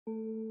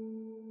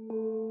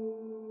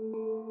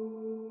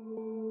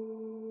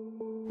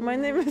My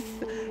name is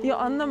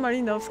Joanna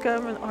Malinowska.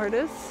 I'm an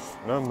artist.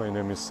 No, my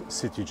name is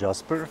C.T.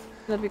 Jasper.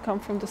 That we come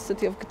from the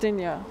city of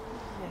Gdynia,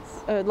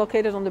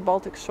 located on the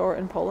Baltic shore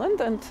in Poland.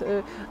 And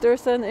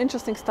there's an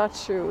interesting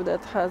statue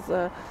that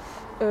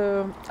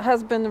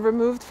has been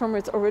removed from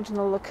its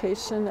original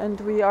location.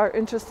 And we are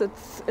interested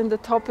in the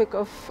topic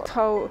of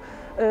how,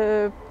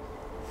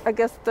 I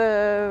guess,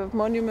 the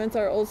monuments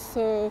are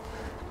also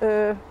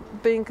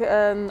being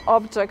an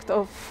object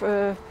of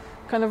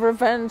kind of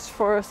revenge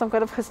for some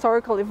kind of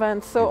historical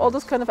event. So all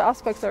those kind of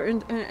aspects are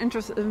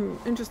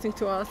interesting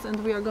to us,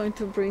 and we are going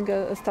to bring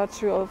a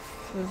statue of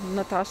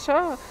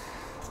Natasha.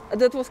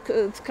 That was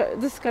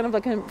this is kind of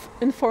like an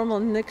informal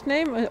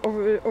nickname.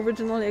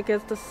 Originally, I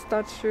guess the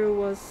statue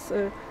was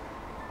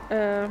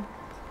a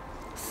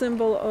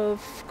symbol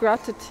of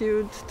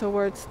gratitude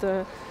towards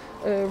the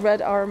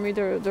Red Army,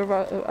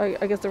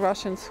 I guess the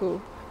Russians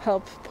who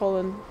helped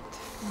Poland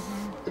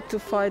to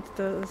fight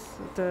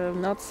the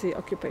Nazi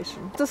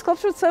occupation. The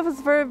sculpture itself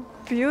is very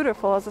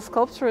beautiful as a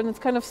sculpture, and it's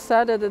kind of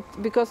sad that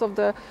because of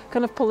the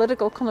kind of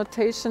political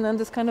connotation and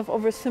this kind of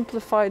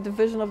oversimplified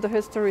vision of the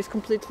history is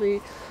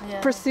completely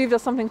perceived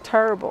as something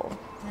terrible.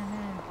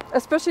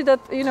 Especially that,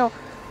 you know,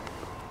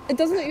 it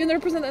doesn't even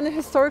represent any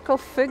historical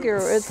figure.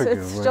 It's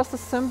just a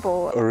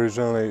symbol.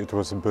 Originally, it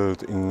was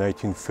built in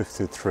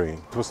 1953.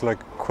 It was like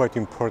quite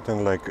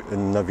important, like a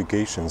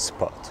navigation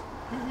spot.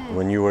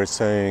 When you were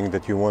saying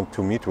that you want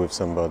to meet with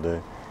somebody,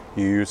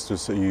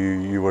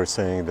 you were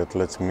saying that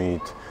let's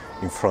meet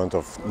in front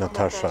of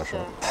Natasha.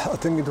 I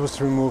think it was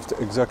removed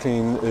exactly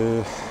in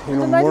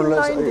more or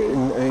less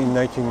in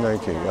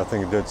 1990. I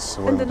think that's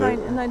when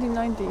in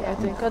 1990. I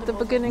think at the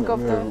beginning of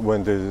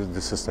when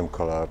the system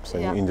collapsed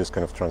and in this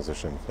kind of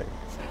transition thing.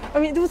 I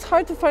mean, it was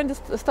hard to find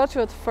the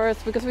statue at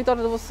first because we thought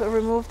it was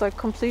removed like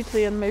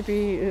completely and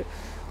maybe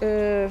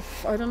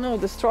I don't know,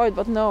 destroyed.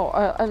 But no,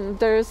 and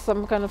there is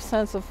some kind of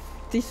sense of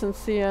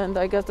decency, and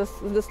I guess the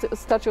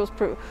statue was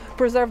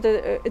preserved.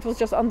 It was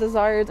just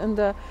undesired in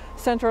the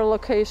central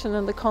location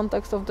and the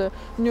context of the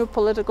new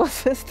political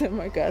system,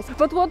 I guess.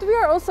 But what we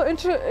are also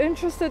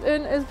interested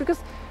in is because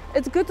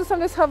it's good to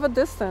sometimes have a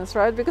distance,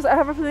 right? Because I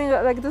have a feeling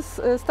that like this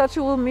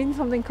statue will mean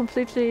something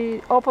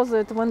completely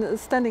opposite when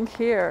it's standing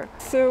here.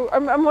 So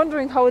I'm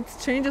wondering how it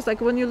changes,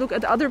 like when you look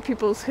at other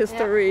people's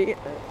history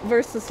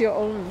versus your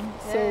own.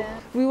 So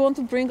we want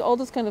to bring all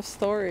those kind of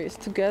stories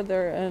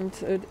together, and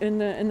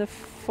in the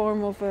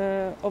form of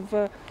a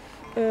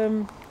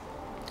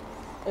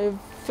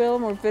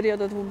film or video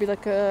that will be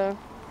like a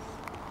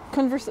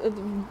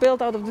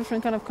built out of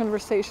different kind of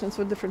conversations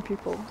with different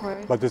people,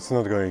 right? But it's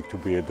not going to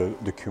be a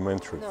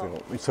documentary film.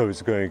 So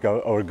it's going.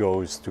 Our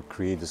goal is to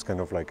create this kind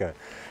of like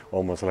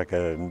almost like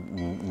a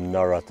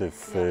narrative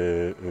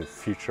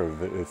feature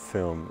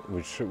film,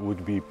 which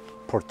would be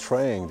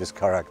portraying this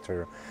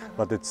character,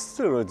 but it's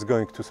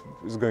going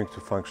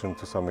to function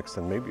to some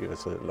extent, maybe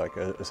as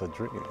a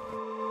dream.